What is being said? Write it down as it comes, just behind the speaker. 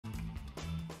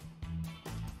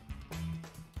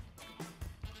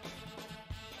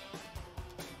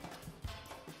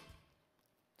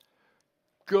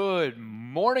Good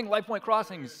morning, Life Point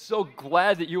Crossing. So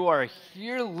glad that you are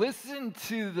here. Listen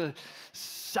to the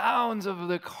sounds of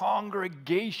the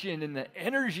congregation and the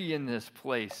energy in this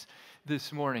place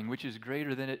this morning, which is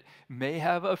greater than it may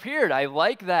have appeared. I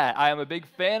like that. I am a big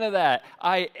fan of that.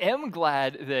 I am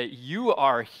glad that you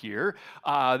are here.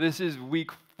 This is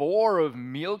week 4 of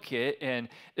Meal Kit, and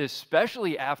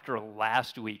especially after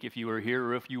last week, if you were here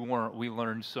or if you weren't, we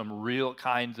learned some real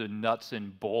kinds of nuts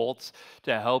and bolts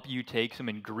to help you take some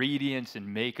ingredients and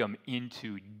make them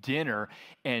into dinner.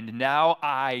 And now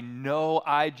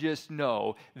I just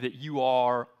know that you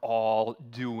are all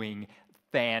doing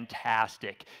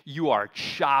fantastic. You are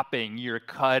chopping, you're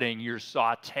cutting, you're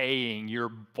sauteing, you're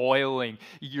boiling,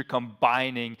 you're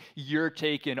combining, you're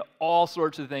taking all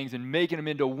sorts of things and making them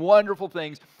into wonderful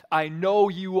things. I know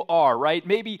you are, right?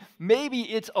 Maybe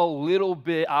it's a little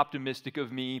bit optimistic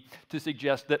of me to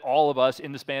suggest that all of us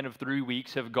in the span of 3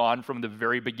 weeks have gone from the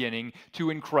very beginning to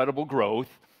incredible growth,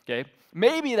 okay?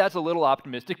 Maybe that's a little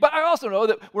optimistic, but I also know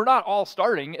that we're not all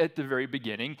starting at the very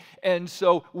beginning. And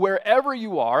so wherever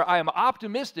you are, I am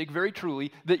optimistic, very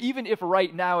truly, that even if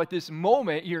right now at this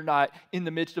moment you're not in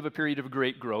the midst of a period of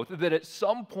great growth, that at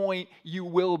some point you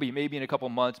will be, maybe in a couple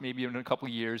months, maybe in a couple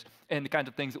years, and the kinds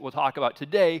of things that we'll talk about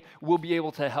today will be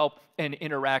able to help and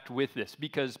interact with this.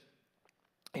 Because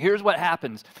here's what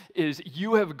happens, is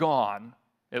you have gone,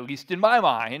 at least in my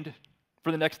mind,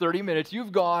 for the next 30 minutes,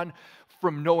 you've gone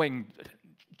from knowing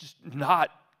just not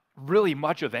really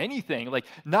much of anything, like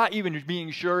not even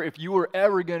being sure if you were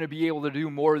ever going to be able to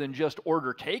do more than just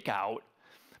order takeout,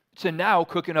 to now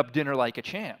cooking up dinner like a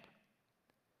champ.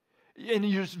 And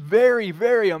you're just very,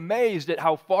 very amazed at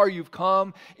how far you've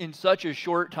come in such a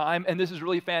short time, and this is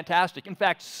really fantastic. In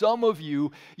fact, some of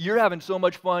you, you're having so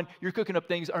much fun, you're cooking up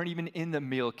things that aren't even in the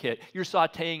meal kit. You're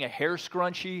sauteing a hair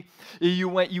scrunchie.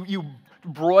 You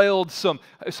broiled some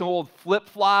old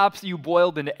flip-flops. You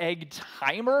boiled an egg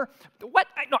timer. What?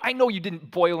 I know you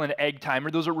didn't boil an egg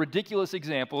timer. Those are ridiculous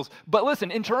examples. But listen,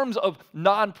 in terms of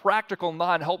non-practical,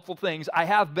 non-helpful things, I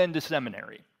have been to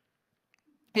seminary,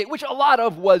 which a lot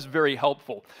of was very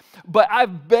helpful. But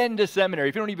I've been to seminary.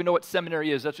 If you don't even know what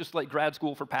seminary is, that's just like grad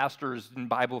school for pastors and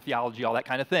Bible theology, all that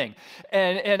kind of thing.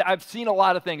 And I've seen a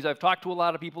lot of things. I've talked to a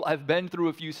lot of people. I've been through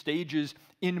a few stages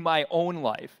in my own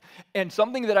life. And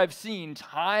something that I've seen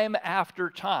time after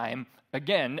time,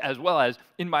 again, as well as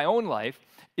in my own life,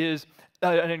 is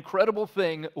an incredible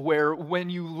thing where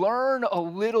when you learn a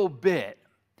little bit,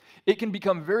 it can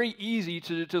become very easy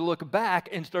to look back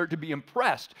and start to be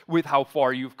impressed with how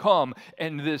far you've come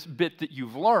and this bit that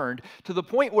you've learned, to the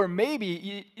point where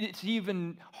maybe it's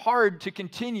even hard to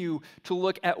continue to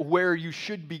look at where you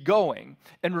should be going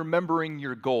and remembering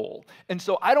your goal. And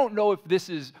so I don't know if this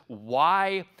is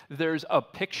why there's a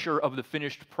picture of the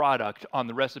finished product on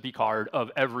the recipe card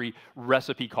of every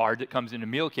recipe card that comes in a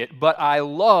meal kit, but I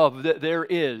love that there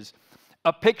is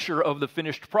a picture of the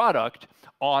finished product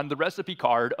on the recipe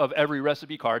card of every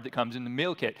recipe card that comes in the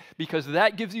meal kit, because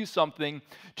that gives you something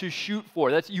to shoot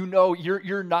for. That's,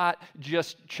 you're not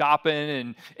just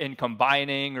chopping and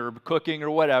combining or cooking or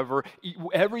whatever.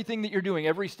 Everything that you're doing,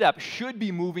 every step should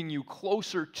be moving you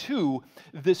closer to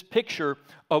this picture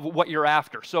of what you're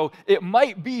after. So it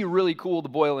might be really cool to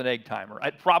boil an egg timer.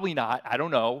 Probably not, I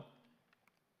don't know.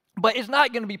 But it's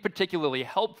not going to be particularly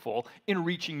helpful in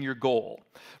reaching your goal,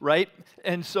 right?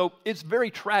 And so it's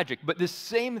very tragic, but this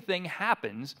same thing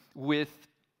happens with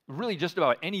really just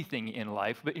about anything in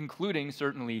life, but including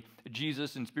certainly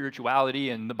Jesus and spirituality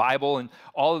and the Bible and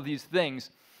all of these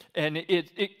things. And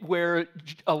where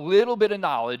a little bit of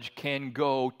knowledge can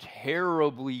go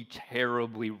terribly,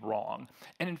 terribly wrong.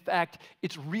 And in fact,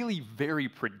 it's really very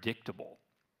predictable.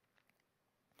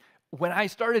 When I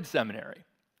started seminary,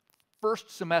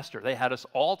 first semester, they had us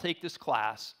all take this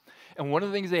class, and one of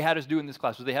the things they had us do in this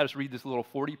class was they had us read this little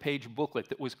 40-page booklet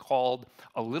that was called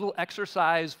A Little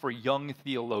Exercise for Young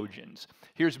Theologians.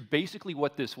 Here's basically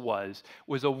what this was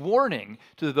a warning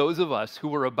to those of us who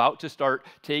were about to start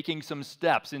taking some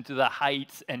steps into the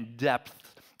heights and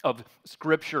depths of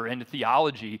Scripture and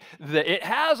theology, that it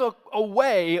has a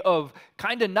way of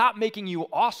kind of not making you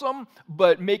awesome,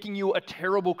 but making you a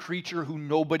terrible creature who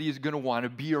nobody is going to want to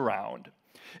be around.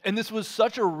 And this was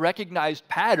such a recognized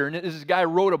pattern. This guy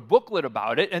wrote a booklet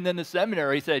about it, and then the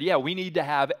seminary said, yeah, we need to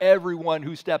have everyone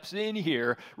who steps in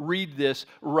here read this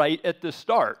right at the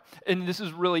start. And this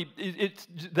is really, it's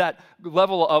that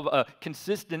level of a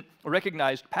consistent,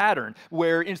 recognized pattern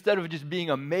where instead of just being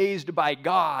amazed by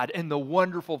God and the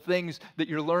wonderful things that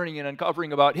you're learning and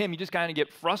uncovering about Him, you just kind of get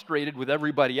frustrated with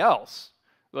everybody else.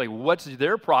 Like, what's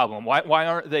their problem? Why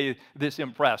aren't they this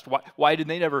impressed? Why did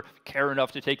they never care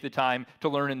enough to take the time to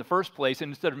learn in the first place?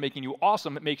 And instead of making you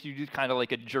awesome, it makes you just kind of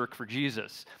like a jerk for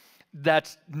Jesus.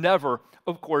 That's never,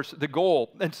 of course, the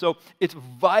goal. And so it's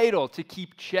vital to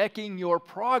keep checking your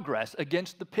progress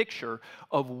against the picture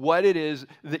of what it is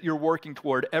that you're working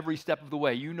toward every step of the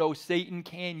way. You know, Satan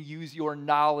can use your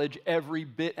knowledge every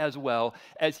bit as well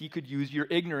as he could use your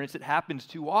ignorance. It happens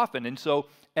too often. And so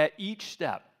at each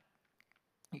step,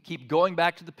 you keep going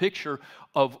back to the picture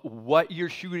of what you're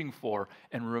shooting for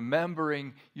and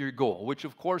remembering your goal, which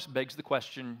of course begs the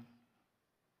question,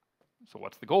 so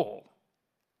what's the goal?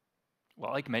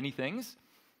 Well, like many things,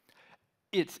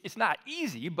 it's not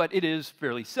easy, but it is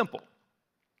fairly simple.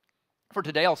 For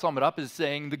today, I'll sum it up as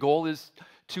saying the goal is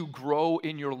to grow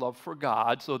in your love for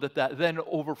God so that then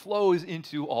overflows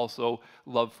into also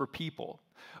love for people.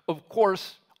 Of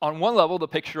course, on one level, the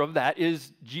picture of that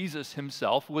is Jesus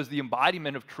himself was the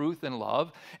embodiment of truth and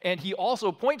love, and he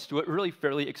also points to it really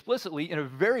fairly explicitly in a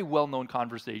very well-known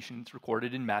conversation that's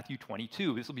recorded in Matthew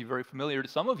 22. This will be very familiar to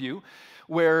some of you,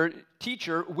 where,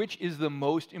 teacher, which is the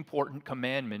most important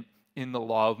commandment in the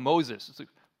law of Moses? It's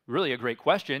really a great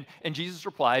question, and Jesus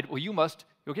replied, well, you must,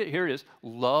 okay, here it is,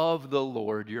 love the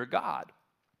Lord your God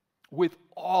with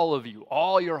all of you,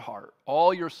 all your heart,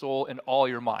 all your soul, and all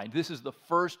your mind. This is the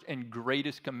first and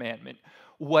greatest commandment.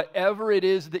 Whatever it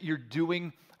is that you're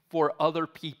doing for other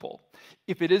people,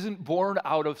 if it isn't born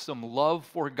out of some love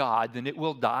for God, then it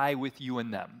will die with you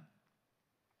and them.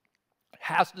 It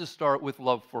has to start with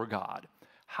love for God.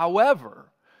 However,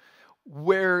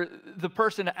 where the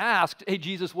person asked, hey,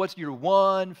 Jesus, what's your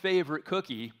one favorite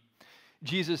cookie?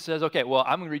 Jesus says, okay, well,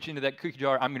 I'm going to reach into that cookie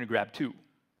jar. I'm going to grab 2.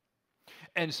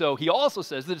 And so he also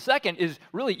says that the second is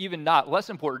really even not less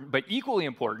important, but equally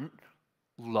important,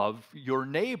 love your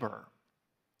neighbor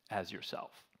as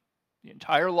yourself. The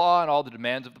entire law and all the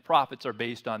demands of the prophets are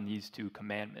based on these 2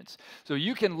 commandments. So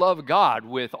you can love God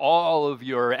with all of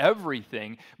your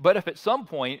everything, but if at some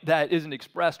point that isn't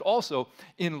expressed also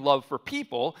in love for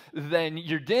people, then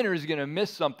your dinner is going to miss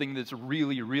something that's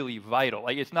really, really vital.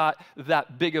 Like, it's not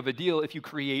that big of a deal if you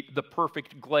create the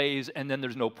perfect glaze and then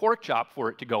there's no pork chop for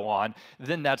it to go on.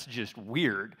 Then that's just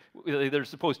weird. There's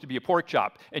supposed to be a pork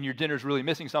chop and your dinner's really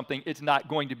missing something. It's not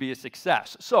going to be a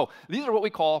success. So these are what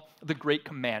we call the Great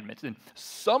Commandments. And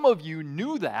some of you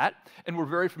knew that and were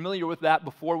very familiar with that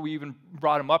before we even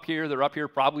brought them up here. They're up here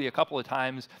probably a couple of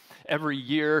times every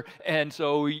year. And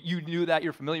so you knew that,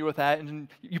 you're familiar with that, and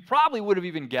you probably would have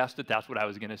even guessed that that's what I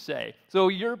was going to say. So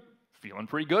you're feeling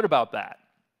pretty good about that.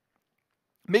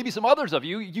 Maybe some others of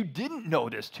you, you didn't know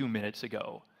this 2 minutes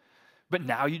ago, but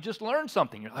now you just learned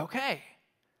something. You're like, okay.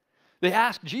 They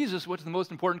ask Jesus, what's the most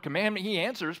important commandment? He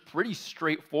answers pretty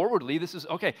straightforwardly. This is,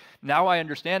 okay, now I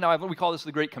understand. Now we call this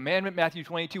the Great Commandment, Matthew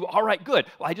 22. All right, good.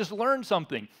 Well, I just learned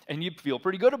something, and you feel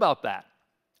pretty good about that.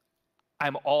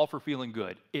 I'm all for feeling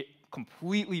good. It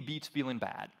completely beats feeling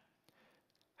bad.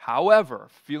 However,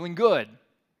 feeling good,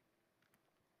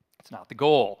 it's not the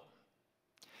goal.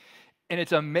 And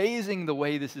it's amazing the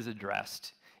way this is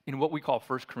addressed in what we call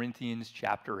 1 Corinthians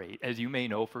chapter 8. As you may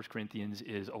know, 1 Corinthians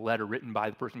is a letter written by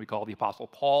the person we call the Apostle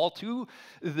Paul to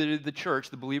the church,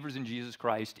 the believers in Jesus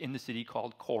Christ, in the city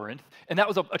called Corinth. And that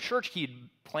was a church he'd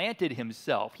planted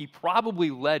himself. He probably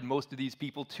led most of these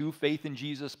people to faith in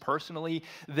Jesus personally.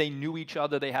 They knew each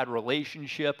other. They had a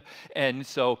relationship. And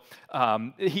so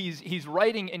he's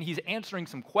writing and he's answering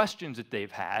some questions that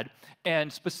they've had.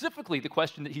 And specifically, the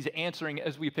question that he's answering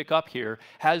as we pick up here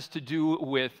has to do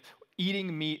with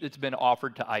eating meat that's been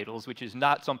offered to idols, which is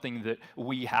not something that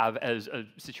we have as a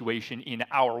situation in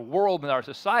our world, in our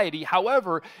society.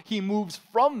 However, he moves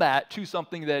from that to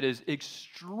something that is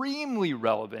extremely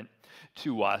relevant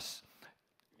to us.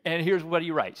 And here's what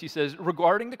he writes. He says,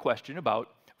 regarding the question about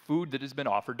food that has been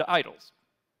offered to idols.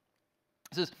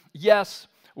 He says, yes,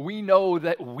 we know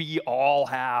that we all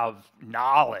have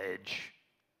knowledge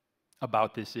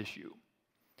about this issue.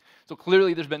 So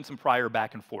clearly there's been some prior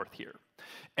back and forth here.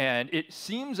 And it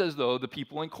seems as though the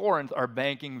people in Corinth are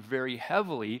banking very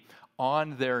heavily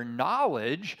on their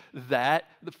knowledge that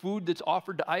the food that's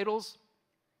offered to idols,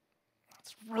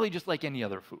 it's really just like any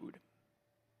other food.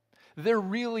 There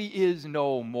really is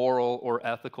no moral or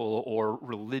ethical or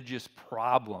religious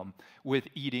problem with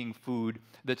eating food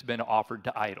that's been offered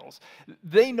to idols.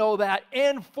 They know that,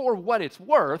 and for what it's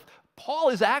worth, Paul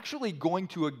is actually going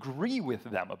to agree with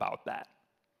them about that.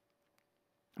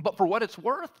 But for what it's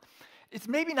worth, it's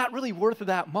maybe not really worth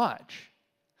that much.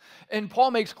 And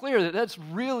Paul makes clear that that's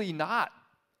really not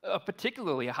a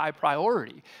particularly high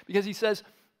priority, because he says,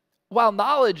 while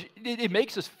knowledge, it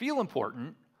makes us feel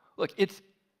important, look,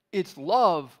 it's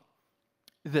love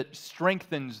that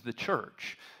strengthens the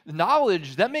church.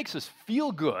 Knowledge, that makes us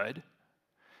feel good.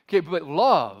 Okay, but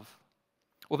love,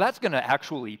 well, that's going to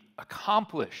actually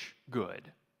accomplish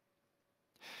good.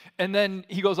 And then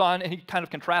he goes on and he kind of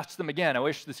contrasts them again. I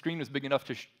wish the screen was big enough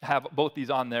to have both these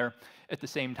on there at the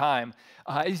same time.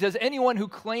 He says, anyone who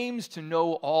claims to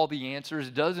know all the answers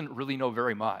doesn't really know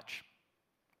very much.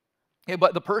 Okay,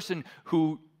 but the person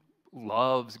who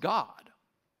loves God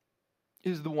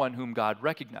is the one whom God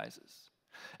recognizes.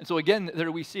 And so again,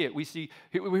 there we see it. We see,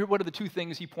 what are the two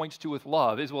things he points to with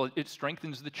love? Is, well, it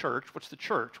strengthens the church. What's the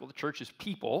church? Well, the church is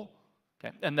people.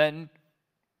 Okay? And then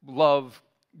love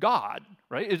God,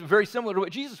 right? It's very similar to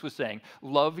what Jesus was saying.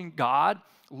 Loving God,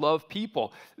 love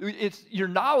people. Your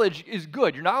knowledge is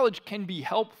good. Your knowledge can be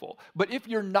helpful. But if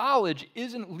your knowledge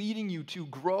isn't leading you to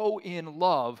grow in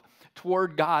love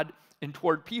toward God and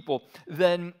toward people,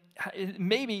 then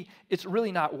maybe it's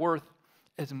really not worth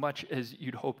as much as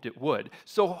you'd hoped it would.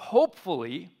 So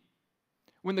hopefully,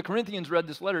 when the Corinthians read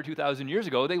this letter 2,000 years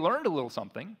ago, they learned a little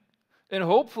something. And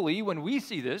hopefully, when we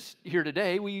see this here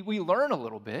today, we learn a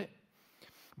little bit.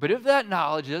 But if that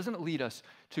knowledge doesn't lead us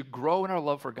to grow in our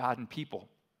love for God and people,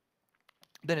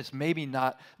 then it's maybe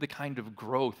not the kind of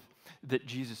growth that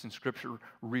Jesus and Scripture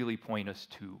really point us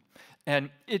to. And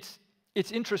it's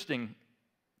interesting.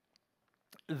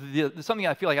 Something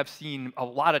I feel like I've seen a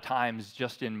lot of times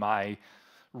just in my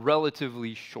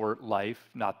relatively short life,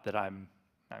 not that I'm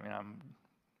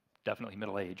definitely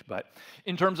middle-aged, but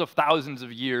in terms of thousands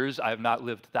of years, I have not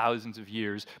lived thousands of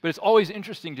years, but it's always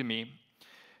interesting to me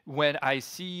when I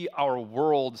see our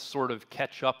world sort of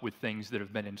catch up with things that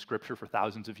have been in Scripture for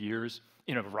thousands of years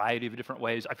in a variety of different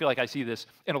ways. I feel like I see this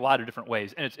in a lot of different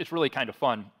ways, and it's really kind of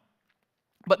fun.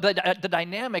 But the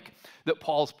dynamic that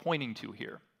Paul's pointing to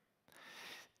here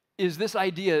is this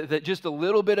idea that just a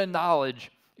little bit of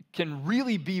knowledge can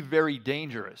really be very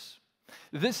dangerous.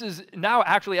 This is now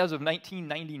actually, as of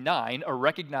 1999, a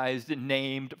recognized and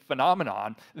named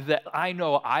phenomenon that I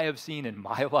know I have seen in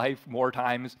my life more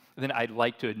times than I'd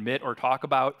like to admit or talk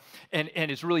about. And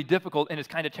it's really difficult, and it's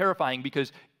kind of terrifying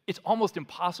because it's almost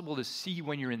impossible to see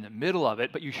when you're in the middle of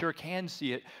it, but you sure can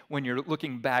see it when you're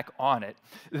looking back on it.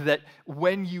 That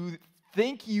when you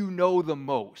think you know the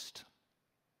most,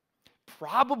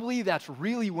 probably that's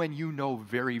really when you know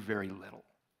very, very little.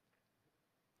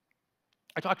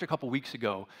 I talked a couple weeks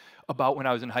ago about when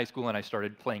I was in high school and I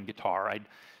started playing guitar. I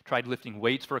tried lifting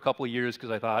weights for a couple of years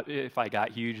because I thought if I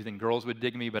got huge, then girls would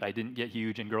dig me, but I didn't get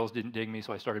huge and girls didn't dig me,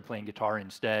 so I started playing guitar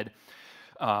instead.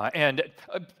 It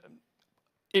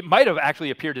might have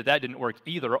actually appeared that didn't work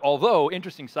either, although,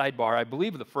 interesting sidebar, I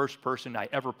believe the first person I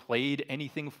ever played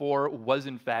anything for was,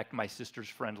 in fact, my sister's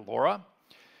friend Laura,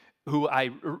 who I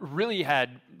really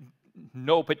had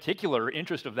no particular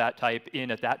interest of that type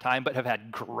in at that time, but have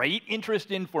had great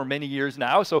interest in for many years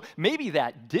now. So maybe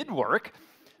that did work.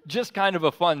 Just kind of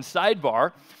a fun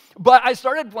sidebar. But I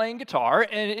started playing guitar,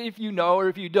 and if you know or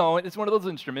if you don't, it's one of those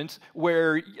instruments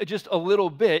where just a little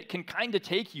bit can kind of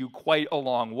take you quite a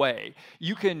long way.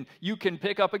 You can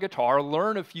pick up a guitar,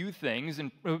 learn a few things,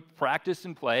 and practice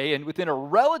and play, and within a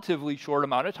relatively short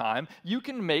amount of time, you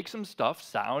can make some stuff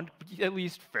sound at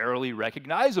least fairly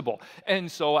recognizable.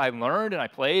 And so I learned and I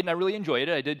played, and I really enjoyed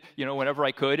it. I did, whenever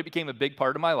I could. It became a big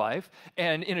part of my life.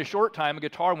 And in a short time, a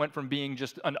guitar went from being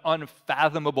just an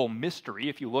unfathomable mystery.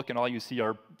 If you look and all you see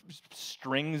are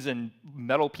strings and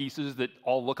metal pieces that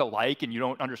all look alike and you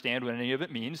don't understand what any of it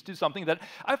means, to something that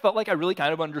I felt like I really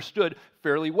kind of understood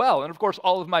fairly well. And of course,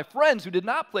 all of my friends who did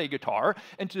not play guitar,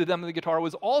 and to them the guitar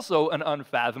was also an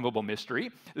unfathomable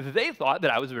mystery, they thought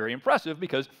that I was very impressive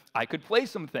because I could play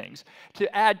some things.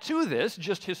 To add to this,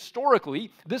 just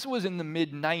historically, this was in the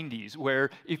mid-90s, where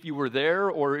if you were there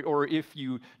or if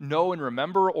you know and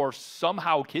remember, or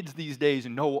somehow kids these days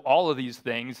know all of these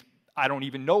things, I don't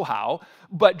even know how,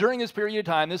 but during this period of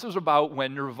time, this was about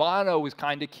when Nirvana was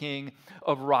kind of king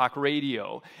of rock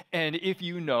radio. And if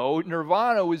you know,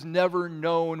 Nirvana was never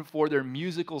known for their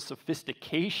musical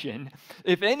sophistication.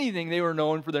 If anything, they were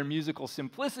known for their musical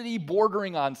simplicity,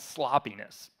 bordering on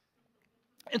sloppiness.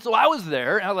 And so I was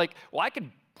there, and I was like, well, I could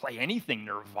play anything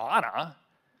Nirvana.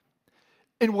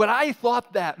 And what I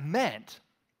thought that meant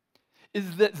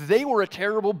is that they were a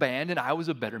terrible band and I was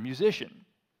a better musician.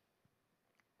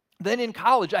 Then in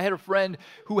college, I had a friend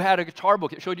who had a guitar book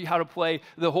that showed you how to play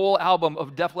the whole album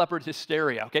of Def Leppard's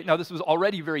Hysteria. Okay, now this was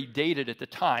already very dated at the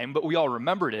time, but we all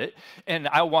remembered it, and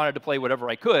I wanted to play whatever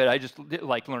I could. I just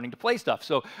liked learning to play stuff.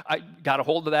 So I got a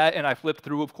hold of that, and I flipped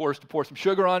through, of course, to Pour Some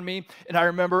Sugar on Me. And I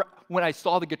remember when I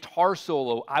saw the guitar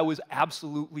solo, I was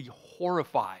absolutely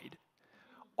horrified.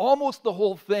 Almost the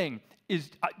whole thing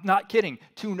is, not kidding,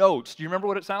 2 notes. Do you remember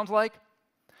what it sounds like?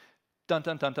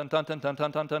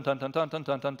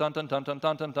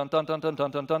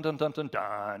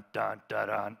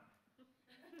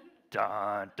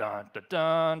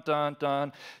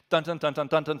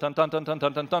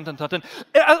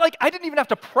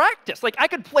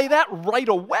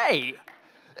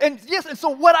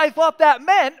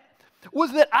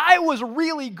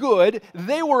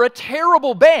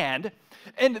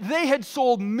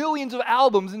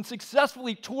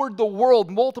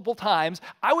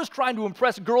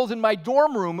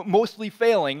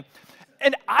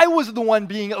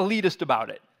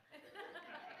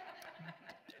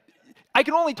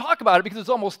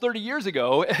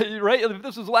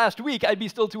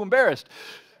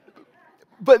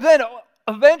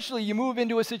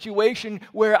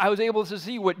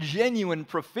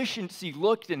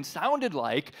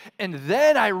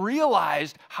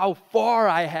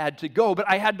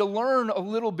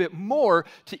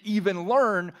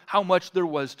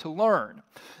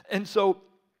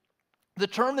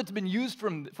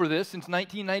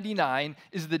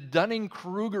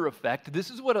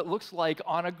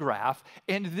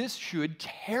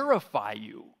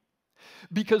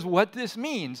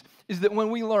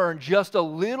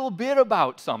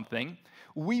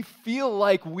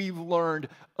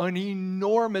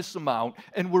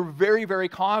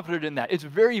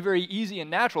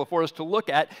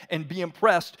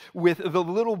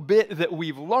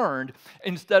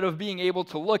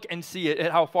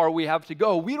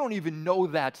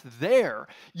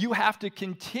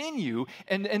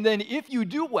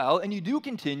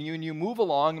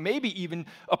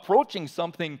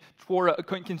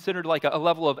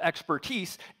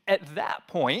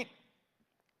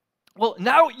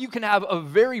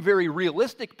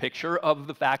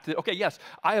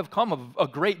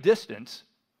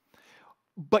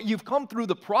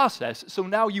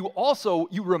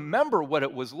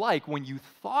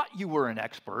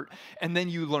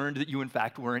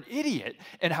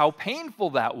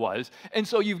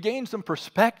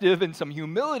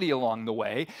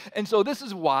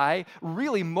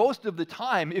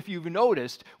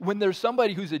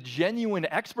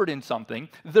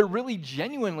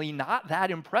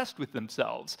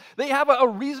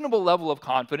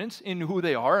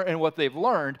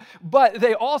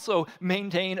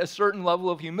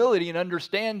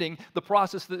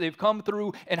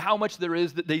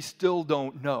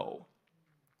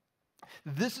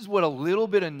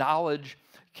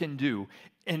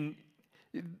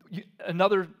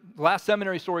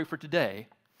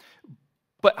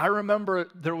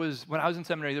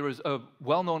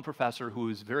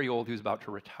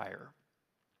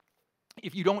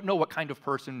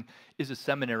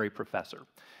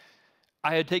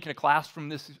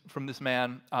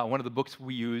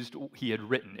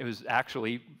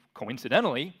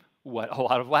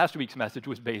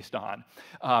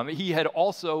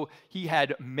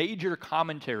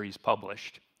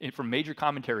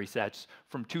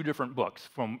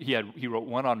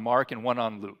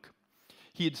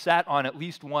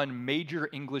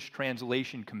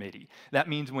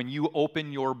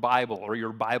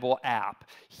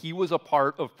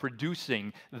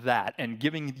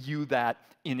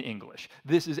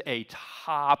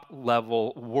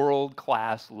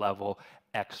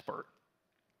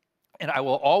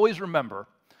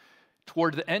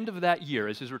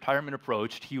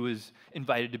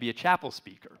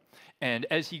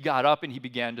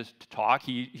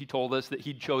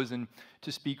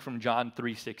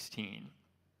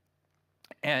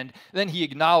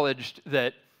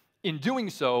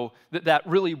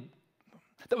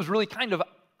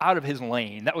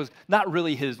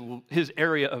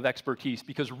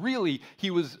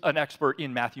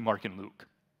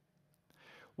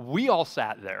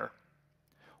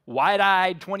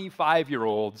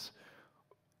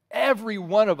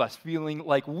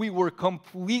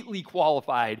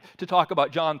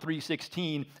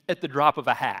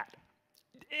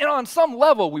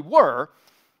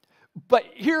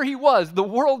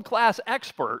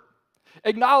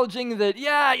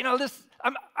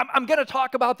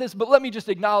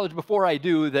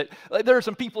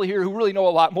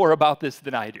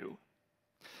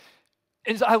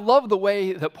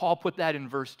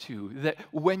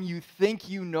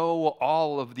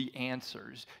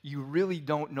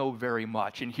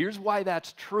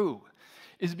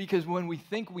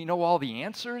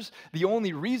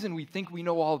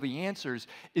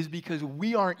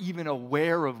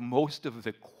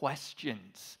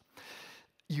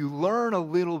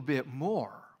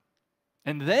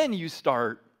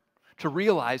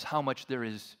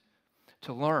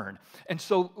 to learn. And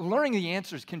so learning the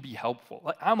answers can be helpful.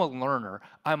 Like, I'm a learner.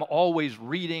 I'm always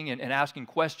reading and asking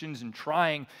questions and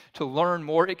trying to learn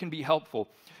more. It can be helpful.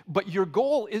 But your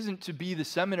goal isn't to be the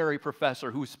seminary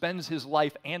professor who spends his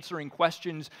life answering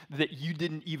questions that you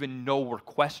didn't even know were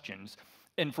questions.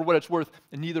 And for what it's worth,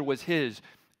 neither was his.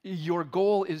 Your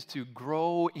goal is to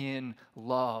grow in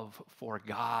love for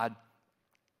God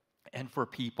and for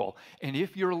people. And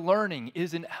if your learning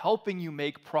isn't helping you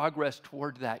make progress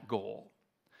toward that goal,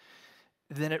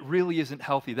 then it really isn't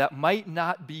healthy. That might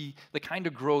not be the kind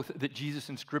of growth that Jesus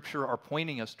and Scripture are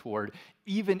pointing us toward,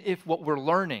 even if what we're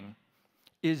learning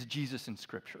is Jesus in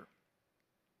Scripture.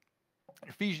 In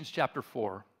Ephesians chapter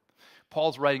 4,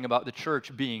 Paul's writing about the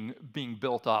church being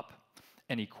built up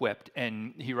and equipped,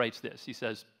 and he writes this. He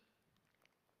says,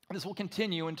 "This will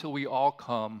continue until we all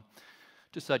come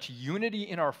to such unity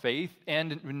in our faith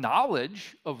and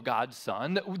knowledge of God's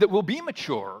Son that we'll be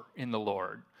mature in the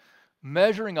Lord,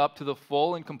 measuring up to the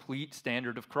full and complete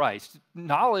standard of Christ."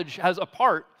 Knowledge has a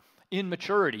part in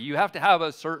maturity. You have to have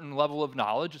a certain level of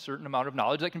knowledge, a certain amount of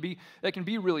knowledge that can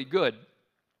be really good,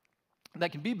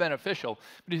 that can be beneficial.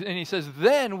 And he says,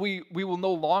 then we will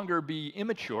no longer be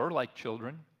immature like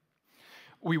children.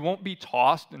 We won't be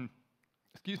tossed and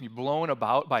blown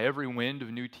about by every wind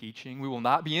of new teaching. We will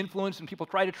not be influenced when people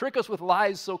try to trick us with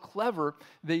lies so clever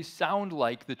they sound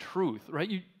like the truth,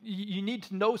 right? You need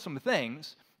to know some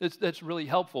things. That's really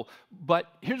helpful. But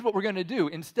here's what we're going to do.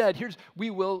 Instead,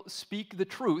 we will speak the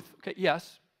truth, okay,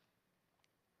 yes,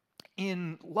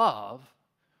 in love,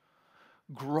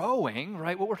 growing,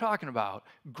 right, what we're talking about.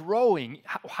 Growing,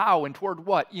 how and toward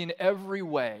what? In every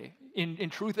way, in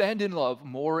truth and in love,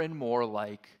 more and more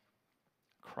like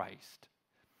Christ,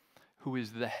 who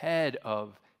is the head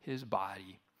of his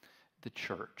body, the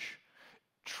church.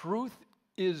 Truth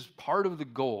is part of the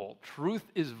goal. Truth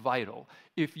is vital.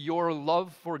 If your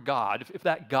love for God, if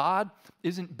that God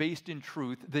isn't based in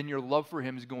truth, then your love for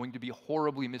him is going to be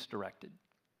horribly misdirected.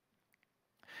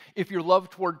 If your love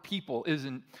toward people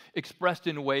isn't expressed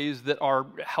in ways that are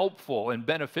helpful and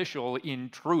beneficial in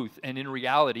truth and in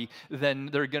reality, then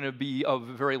they're going to be of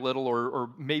very little or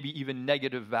maybe even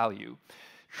negative value.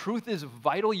 Truth is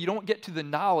vital. You don't get to the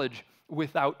knowledge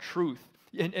without truth.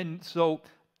 And so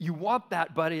you want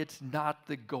that, but it's not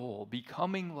the goal.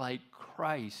 Becoming like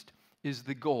Christ is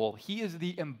the goal. He is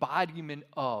the embodiment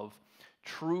of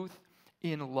truth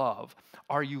in love.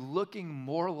 Are you looking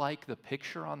more like the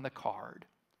picture on the card?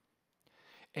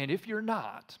 And if you're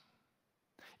not,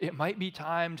 it might be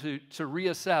time to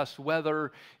reassess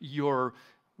whether you're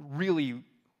really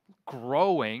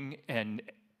growing and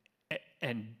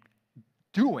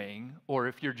doing, or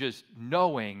if you're just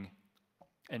knowing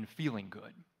and feeling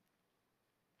good.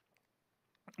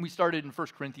 We started in 1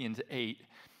 Corinthians 8,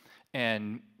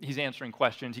 and he's answering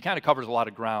questions. He kind of covers a lot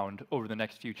of ground over the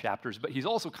next few chapters, but he's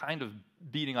also kind of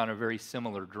beating on a very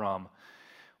similar drum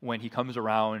when he comes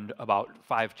around about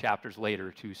 5 chapters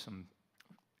later to some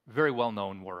very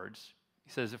well-known words.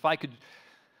 He says, if I could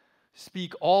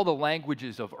speak all the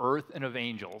languages of earth and of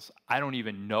angels, I don't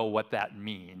even know what that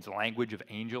means. Language of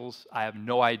angels, I have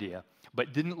no idea.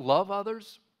 But didn't love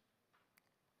others,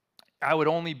 I would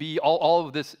only be, all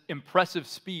of this impressive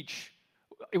speech,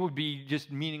 it would be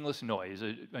just meaningless noise,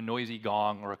 a noisy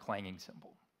gong or a clanging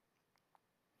cymbal.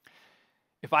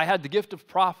 If I had the gift of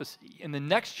prophecy, in the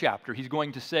next chapter, he's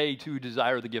going to say to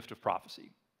desire the gift of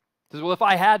prophecy. He says, well, if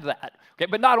I had that, okay,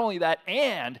 but not only that,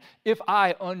 and if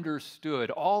I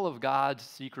understood all of God's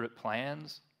secret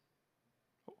plans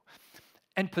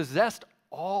and possessed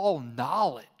all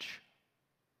knowledge,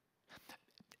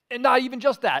 and not even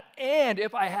just that, and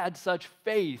if I had such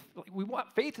faith,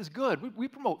 faith is good, we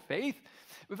promote faith.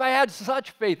 If I had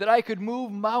such faith that I could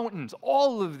move mountains,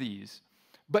 all of these,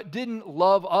 but didn't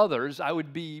love others, I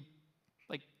would be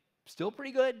still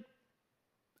pretty good.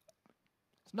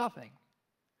 It's nothing.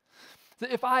 So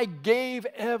if I gave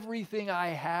everything I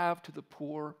have to the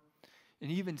poor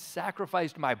and even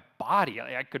sacrificed my body,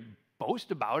 I could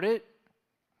boast about it.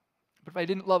 But if I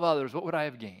didn't love others, what would I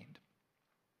have gained?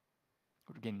 I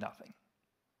would have gained nothing.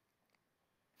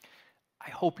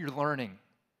 I hope you're learning.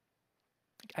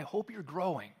 I hope you're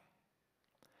growing.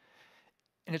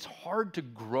 And it's hard to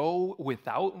grow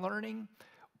without learning,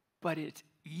 but it's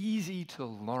easy to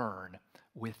learn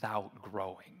without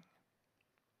growing.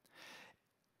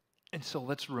 And so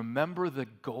let's remember the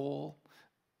goal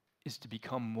is to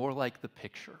become more like the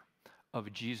picture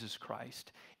of Jesus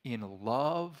Christ in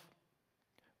love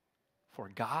for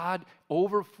God,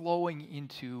 overflowing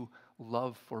into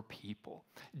love for people.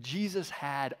 Jesus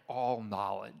had all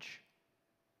knowledge.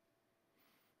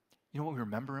 You know what we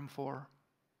remember him for?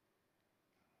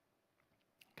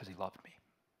 Because he loved me.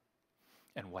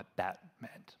 and what that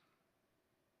meant.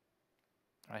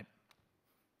 All right?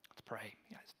 Let's pray,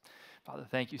 guys. Father,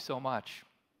 thank you so much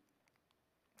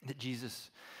that Jesus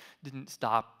didn't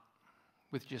stop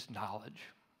with just knowledge,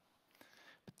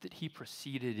 but that he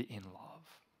proceeded in love.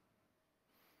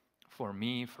 For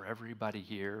me, for everybody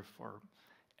here, for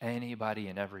anybody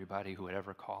and everybody who would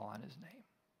ever call on his name.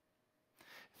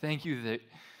 Thank you that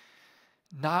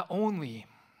not only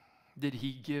did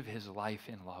he give his life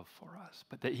in love for us,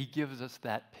 but that he gives us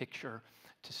that picture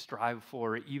to strive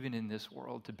for, even in this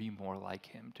world, to be more like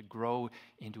him, to grow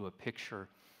into a picture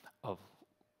of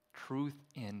truth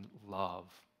and love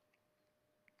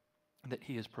that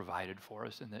he has provided for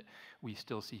us and that we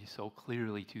still see so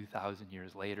clearly 2,000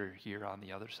 years later here on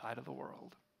the other side of the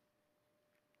world.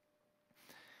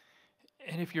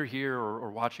 And if you're here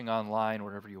or watching online,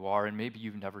 wherever you are, and maybe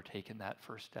you've never taken that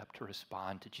first step to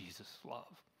respond to Jesus'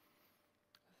 love,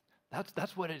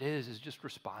 that's what it is just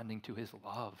responding to his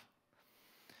love.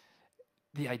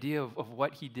 The idea of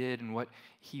what he did and what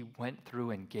he went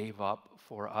through and gave up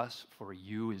for us, for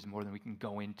you, is more than we can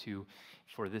go into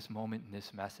for this moment in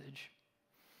this message.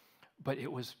 But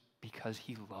it was because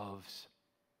he loves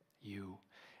you.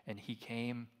 And he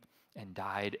came and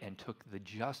died and took the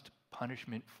just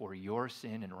punishment for your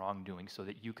sin and wrongdoing so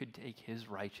that you could take his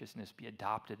righteousness, be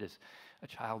adopted as a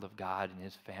child of God in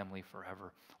his family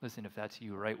forever. Listen, if that's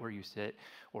you right where you sit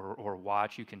or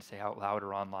watch, you can say out loud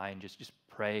or online, just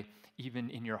pray even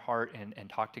in your heart and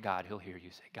talk to God. He'll hear you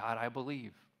say, God, I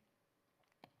believe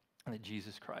that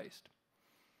Jesus Christ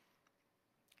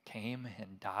came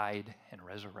and died and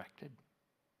resurrected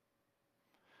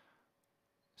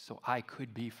so I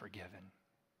could be forgiven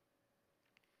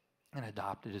and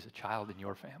adopted as a child in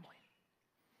your family.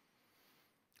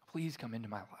 Please come into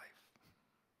my life.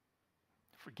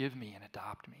 Forgive me and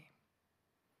adopt me.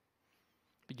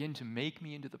 Begin to make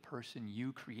me into the person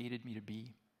you created me to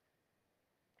be,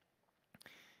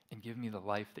 and give me the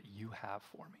life that you have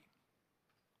for me.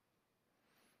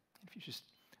 If you just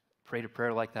prayed a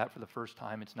prayer like that for the first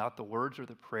time, it's not the words or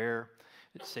the prayer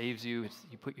that saves you. It's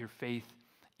you put your faith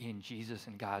in Jesus,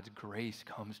 and God's grace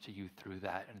comes to you through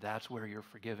that, and that's where you're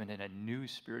forgiven and a new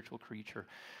spiritual creature.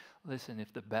 Listen,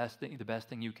 if the best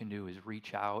thing you can do is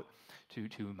reach out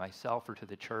to myself or to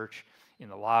the church in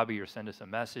the lobby, or send us a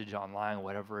message online,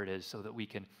 whatever it is, so that we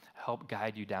can help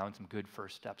guide you down some good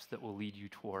first steps that will lead you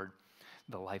toward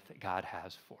the life that God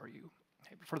has for you.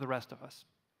 For the rest of us,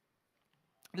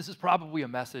 this is probably a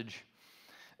message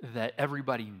that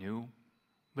everybody knew,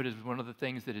 but is one of the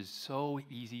things that is so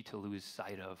easy to lose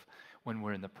sight of when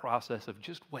we're in the process of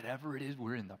just whatever it is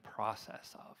we're in the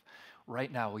process of.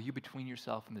 Right now, will you, between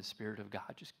yourself and the Spirit of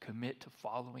God, just commit to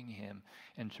following him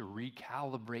and to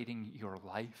recalibrating your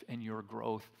life and your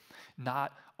growth,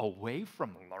 not away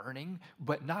from learning,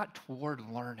 but not toward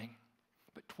learning,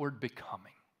 but toward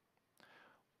becoming,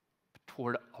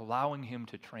 toward allowing him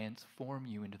to transform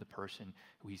you into the person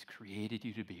who he's created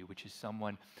you to be, which is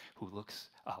someone who looks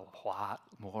a lot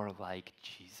more like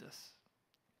Jesus.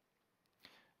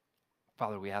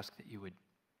 Father, we ask that you would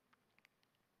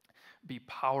be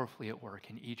powerfully at work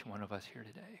in each one of us here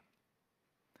today.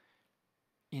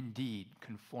 Indeed,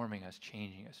 conforming us,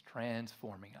 changing us,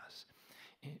 transforming us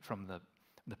from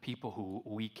the people who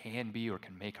we can be or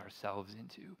can make ourselves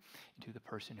into the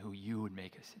person who you would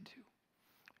make us into,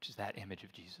 which is that image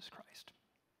of Jesus Christ.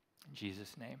 In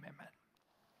Jesus' name, amen.